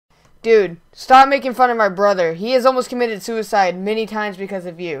Dude, stop making fun of my brother. He has almost committed suicide many times because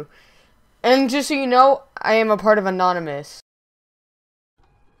of you. And just so you know, I am a part of Anonymous.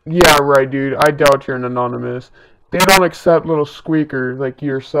 Yeah, right, dude. I doubt you're an Anonymous. They don't accept little squeakers like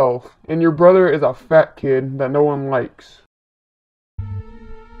yourself. And your brother is a fat kid that no one likes.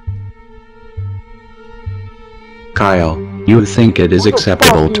 Kyle, you think it is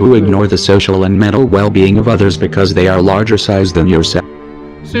acceptable to ignore the social and mental well-being of others because they are larger size than yourself?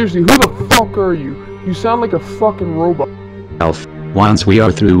 Seriously, who the fuck are you? You sound like a fucking robot. Once we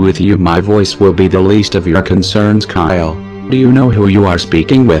are through with you, my voice will be the least of your concerns, Kyle. Do you know who you are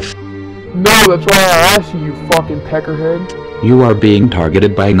speaking with? No, that's why I asked you, you fucking peckerhead. You are being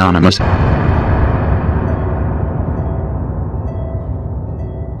targeted by Anonymous. These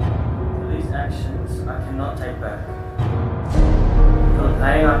actions I cannot take back. For the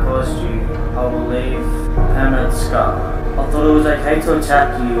pain I caused you, I will leave a permanent scar. I thought it was okay to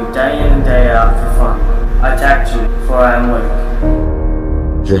attack you day in and day out for fun. I attacked you, for I am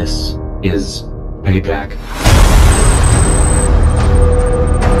weak. This is payback.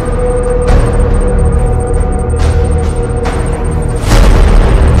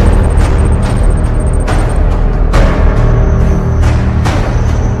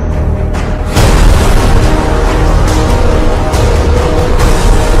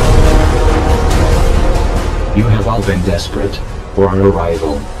 You have all been desperate for our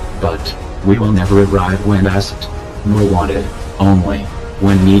arrival, but we will never arrive when asked, nor wanted, only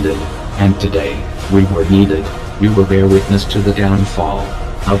when needed. And today, we were needed. You will bear witness to the downfall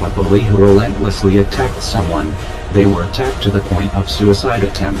of a bully who relentlessly attacked someone. They were attacked to the point of suicide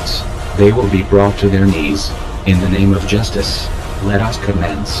attempts. They will be brought to their knees. In the name of justice, let us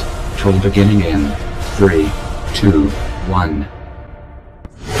commence. Troll beginning in 3, 2, 1.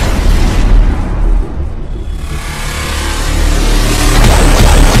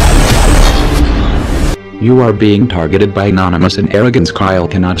 You are being targeted by Anonymous and arrogance. Kyle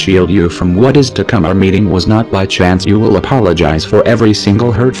cannot shield you from what is to come. Our meeting was not by chance. You will apologize for every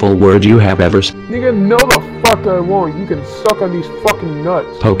single hurtful word you have ever Nigga, no the fuck I won't. You can suck on these fucking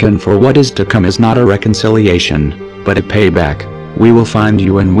nuts. spoken. For what is to come is not a reconciliation, but a payback. We will find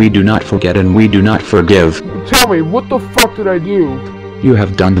you, and we do not forget and we do not forgive. Tell me, what the fuck did I do? You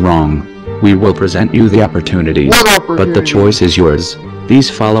have done wrong. We will present you the opportunities, but the choice is yours. These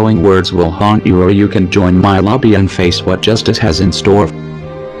following words will haunt you, or you can join my lobby and face what justice has in store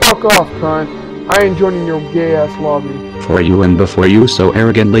Fuck off, cunt. I ain't joining your gay-ass lobby. for you. And before you so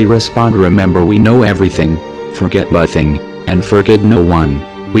arrogantly respond, remember we know everything, forget nothing, and forget no one.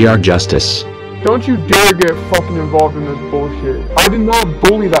 We are justice. Don't you dare get fucking involved in this bullshit. I did not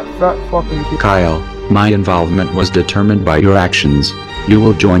bully that fat fucking kid. Kyle, my involvement was determined by your actions. You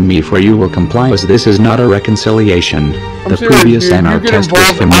will join me, for you will comply, as this is not a reconciliation. The previous NR test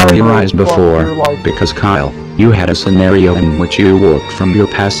was familiarized before, because Kyle, you had a scenario in which you worked from your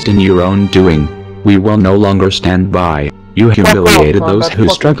past in your own doing. We will no longer stand by. You humiliated those who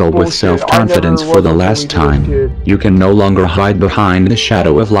struggled with self-confidence for the last time. You can no longer hide behind the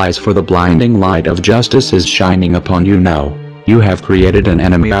shadow of lies, for the blinding light of justice is shining upon you now. You have created an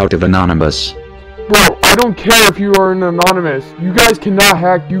enemy out of Anonymous. Bro, I don't care if you are an Anonymous. You guys cannot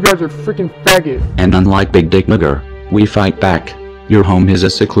hack. You guys are freaking faggot. And unlike Big Dick Nigger, we fight back. Your home is a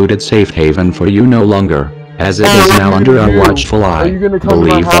secluded safe haven for you no longer, as it is now under our watchful eye.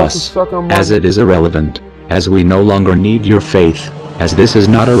 Believe us, as it is irrelevant, as we no longer need your faith, as this is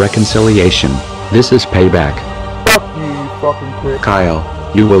not a reconciliation, this is payback. Fuck you, you fucking prick.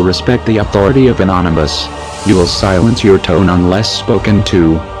 Kyle, you will respect the authority of Anonymous. You will silence your tone unless spoken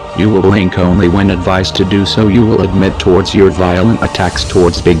to. You will blink only when advised to do so. You will admit towards your violent attacks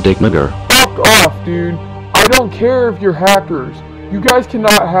towards Big Dick Nigger. Fuck off, dude. I don't care if you're hackers. You guys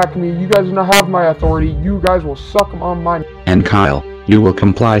cannot hack me. You guys do not have my authority. You guys will suck on my... And Kyle, you will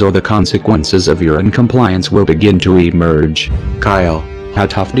comply, or the consequences of your uncompliance will begin to emerge. Kyle, how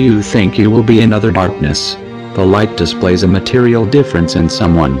tough do you think you will be in utter darkness? The light displays a material difference in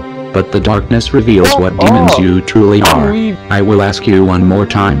someone, but the darkness reveals what demons you truly are. I will ask you one more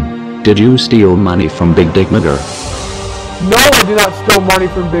time. Did you steal money from Big Dick Nigger? No, I did not steal money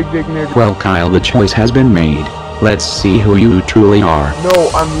from Big Dick Nigger. Well, Kyle, the choice has been made. Let's see who you truly are. No,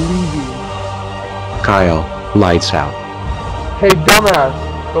 I'm leaving. Kyle, lights out. Hey, dumbass.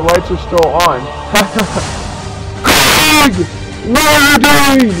 The lights are still on. Craig! What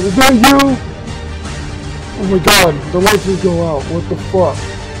are you doing? Is that you? Oh my god, the lights just go out. What the fuck?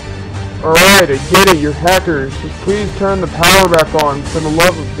 Alright, I get it, you're hackers. Just please turn the power back on, for the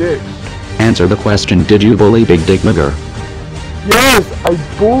love of dicks. Answer the question, did you bully Big Dick Nigger? Yes, I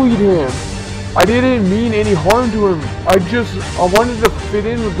bullied him. I didn't mean any harm to him. I wanted to fit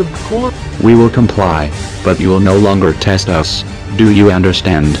in with the cooler. We will comply, but you will no longer test us. Do you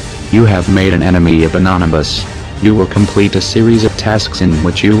understand? You have made an enemy of Anonymous. You will complete a series of tasks in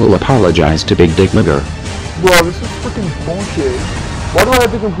which you will apologize to Big Dick Nigger. Bro, this is freaking bullshit. Why do I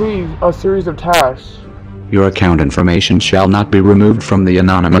have to complete a series of tasks? Your account information shall not be removed from the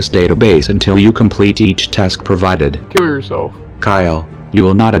Anonymous database until you complete each task provided. Kill yourself. Kyle, you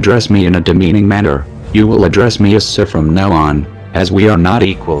will not address me in a demeaning manner. You will address me as sir from now on, as we are not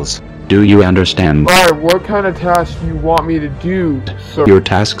equals. Do you understand? Alright, what kind of tasks do you want me to do, sir? Your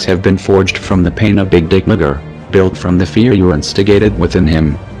tasks have been forged from the pain of Big Dick Nigger, built from the fear you instigated within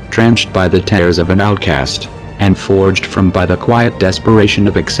him, trenched by the tears of an outcast, and forged by the quiet desperation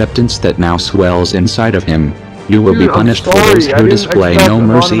of acceptance that now swells inside of him. You will be punished for those who display no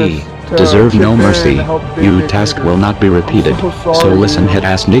mercy, deserve no mercy. Your task will not be repeated. So listen,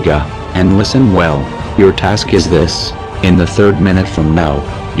 head-ass nigga, and listen well. Your task is this. In the 3rd minute from now,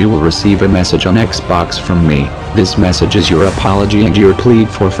 you will receive a message on Xbox from me. This message is your apology and your plea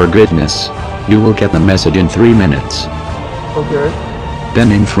for forgiveness. You will get the message in 3 minutes. Okay.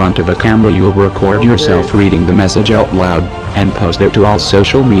 Then in front of a camera you will record yourself reading the message out loud, and post it to all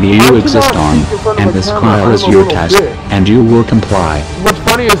social media you exist on, and this Kyle is your task, and you will comply. What's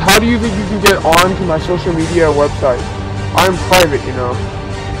funny is, how do you think you can get onto my social media website? I'm private, you know.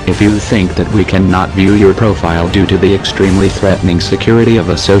 If you think that we cannot view your profile due to the extremely threatening security of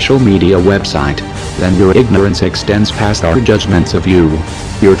a social media website, then your ignorance extends past our judgments of you.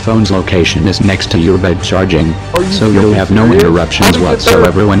 Your phone's location is next to your bed charging, so you'll have no interruptions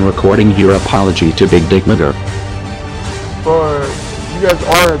whatsoever when recording your apology to Big Dick Nigger. But you guys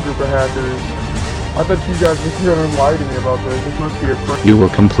are a group of hackers. I thought you guys were going to lie to me about this. This must be a prank. You will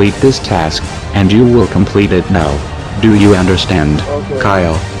complete this task, and you will complete it now. Do you understand? Okay.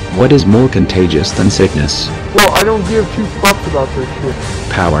 Kyle, what is more contagious than sickness? Well, I don't give 2 fucks about this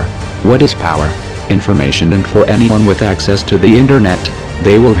shit. Power. What is power? Information, and for anyone with access to the internet,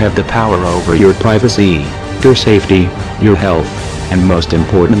 they will have the power over your privacy, your safety, your health, and most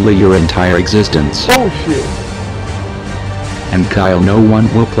importantly your entire existence. Bullshit. And Kyle, no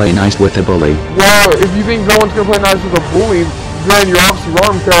one will play nice with a bully. Well, if you think no one's gonna play nice with a bully, then you're obviously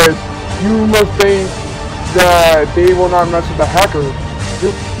wrong, because you must think that they will not mess with the hacker.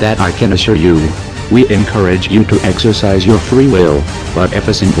 That I can assure you. We encourage you to exercise your free will, but if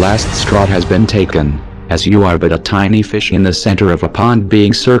a last straw has been taken, as you are but a tiny fish in the center of a pond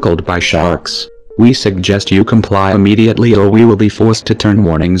being circled by sharks, we suggest you comply immediately or we will be forced to turn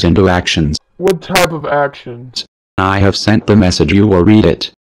warnings into actions. What type of actions? I have sent the message. You will read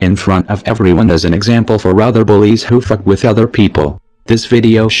it in front of everyone as an example for other bullies who fuck with other people. This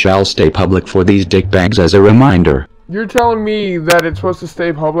video shall stay public for these dickbags as a reminder. You're telling me that it's supposed to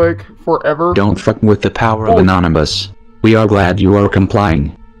stay public forever? Don't fuck with the power of Anonymous. We are glad you are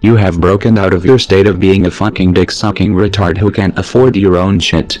complying. You have broken out of your state of being a fucking dick-sucking retard who can't afford your own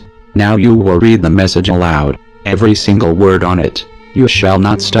shit. Now you will read the message aloud, every single word on it. You shall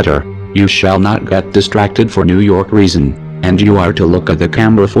not stutter. You shall not get distracted for New York reason. And you are to look at the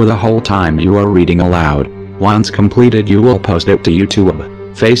camera for the whole time you are reading aloud. Once completed, you will post it to YouTube,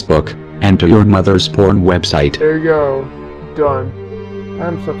 Facebook, and to your mother's porn website. There you go. Done.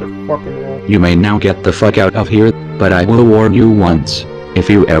 I'm such a fucking ass. You may now get the fuck out of here, but I will warn you once. If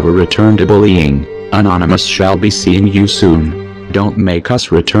you ever return to bullying, Anonymous shall be seeing you soon. Don't make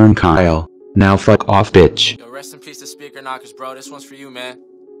us return, Kyle. Now fuck off, bitch. Yo, rest in peace to speaker knockers, bro. This one's for you, man.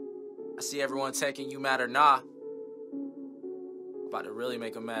 I see everyone taking you mad or nah. About to really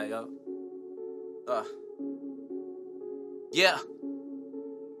make them mad, yo. Yeah.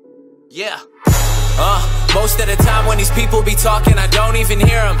 Most of the time when these people be talking, I don't even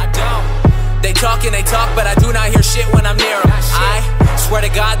hear them. They talk and they talk, but I do not hear shit when I'm near them. I swear to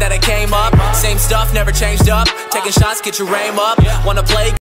God that I came up, same stuff, never changed up. Taking shots, get your aim up. Wanna play?